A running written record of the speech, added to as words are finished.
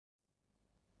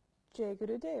Jai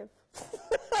Gurudev.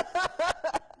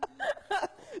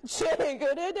 Jai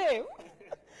Gurudev.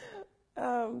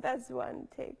 That's one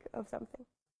take of something.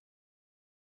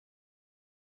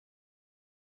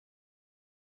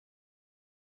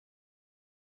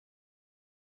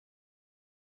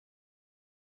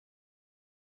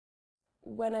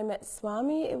 When I met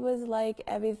Swami, it was like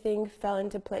everything fell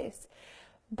into place.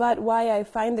 But why I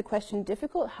find the question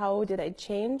difficult, how did I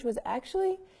change, was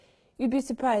actually, you'd be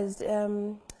surprised.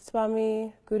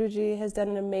 Swami Guruji has done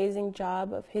an amazing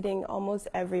job of hitting almost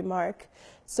every mark.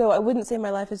 So I wouldn't say my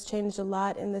life has changed a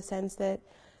lot in the sense that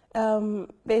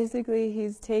basically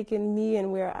he's taken me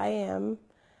and where I am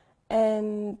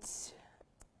and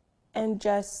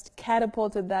just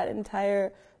catapulted that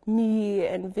entire me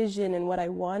and vision and what I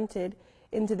wanted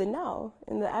into the now,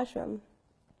 in the ashram.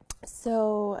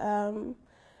 So,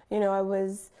 you know, I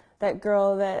was that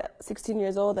girl that 16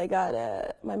 years old,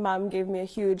 my mom gave me a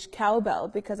huge cowbell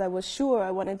because I was sure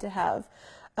I wanted to have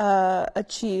a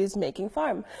cheese making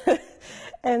farm.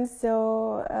 And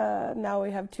so now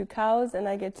we have 2 cows and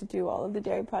I get to do all of the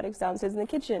dairy products downstairs in the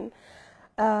kitchen.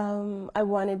 I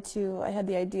had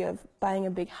the idea of buying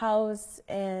a big house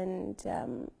and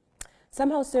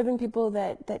somehow serving people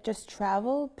that just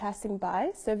travel, passing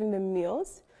by, serving them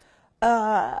meals.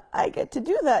 I get to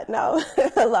do that now.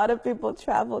 A lot of people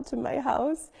travel to my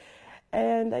house,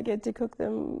 and I get to cook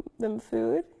them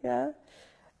food. Yeah.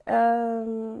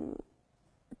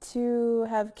 To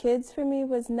have kids for me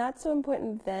was not so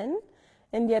important then,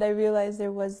 and yet I realized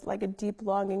there was like a deep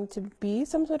longing to be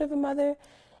some sort of a mother,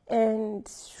 and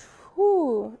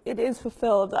it is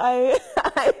fulfilled. I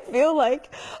feel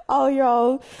like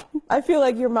I feel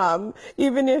like your mom,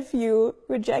 even if you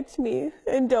reject me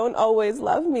and don't always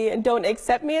love me and don't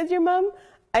accept me as your mom,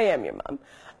 I am your mom.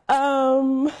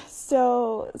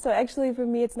 So actually for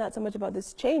me, it's not so much about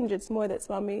this change. It's more that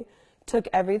Swami took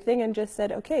everything and just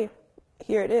said, okay,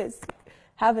 here it is,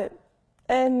 have it.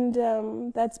 And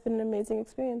that's been an amazing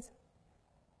experience.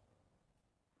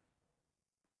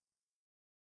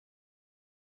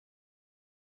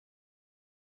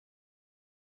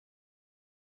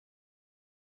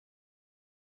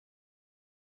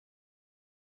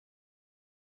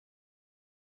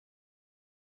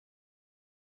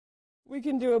 We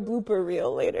can do a blooper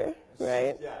reel later,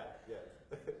 right? Yeah,